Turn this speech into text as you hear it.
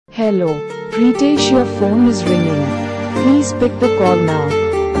Hello, Pritesh, your phone is ringing. Please pick the call now.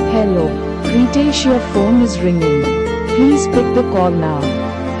 Hello, Pritesh, your phone is ringing. Please pick the call now.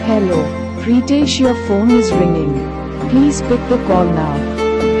 Hello, Pritesh, your phone is ringing. Please pick the call now.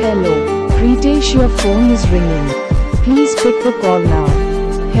 Hello, Pritesh, your phone is ringing. Please pick the call now.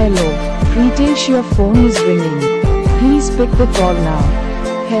 Hello, Pritesh, your phone is ringing. Please pick the call now.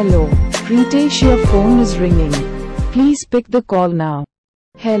 Hello, Pritesh, your phone is ringing. Please pick the call now.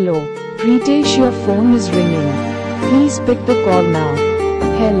 Hello, Pritesh, your phone is ringing. Please pick the call now.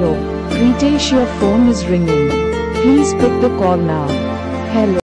 Hello, Pritesh, your phone is ringing. Please pick the call now. Hello.